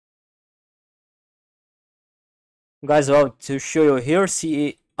Guys, I want to show you here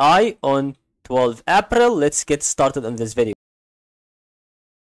CEI on 12 April. Let's get started on this video.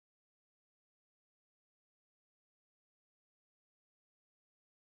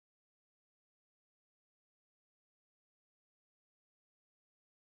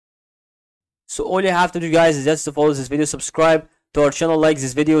 So all you have to do, guys, is just to follow this video, subscribe to our channel, like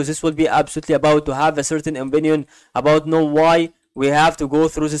this video. This will be absolutely about to have a certain opinion about know why we have to go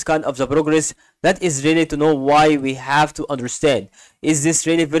through this kind of the progress. That is really to know why we have to understand, is this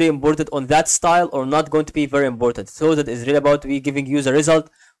really very important on that style or not going to be very important. So that is really about to be giving you the result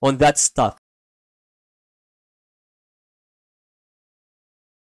on that stuff.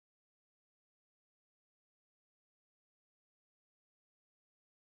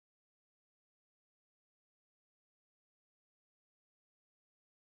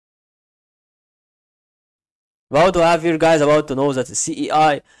 About to have here, guys, about to know that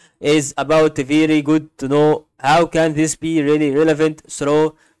CEI is about very good to know how can this be really relevant.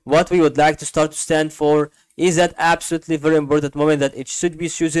 So what we would like to start to stand for is that absolutely very important moment that it should be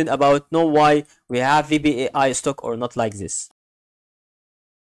chosen about know why we have VBAI stock or not like this.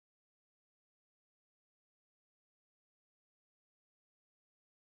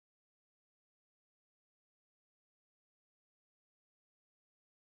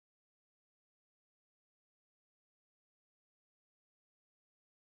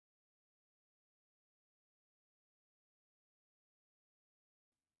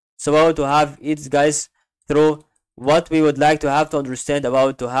 So about to have it, guys, through what we would like to have to understand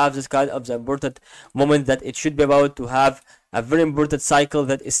about to have this kind of the important moment that it should be about to have a very important cycle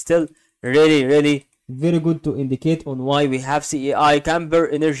that is still really very good to indicate on why we have CEI. Camber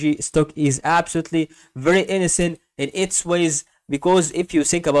energy stock is absolutely very innocent in its ways, because if you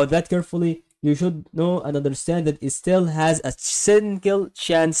think about that carefully, you should know and understand that it still has a single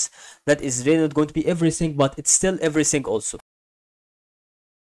chance that is really not going to be everything, but it's still everything also.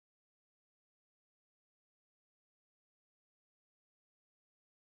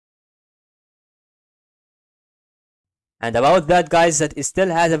 And about that, guys, that it still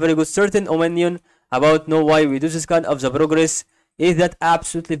has a very good certain opinion about know why we do this kind of the progress. Is that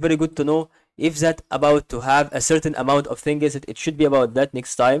absolutely very good to know? If that about to have a certain amount of things that it should be about that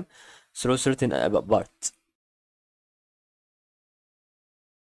next time through certain part.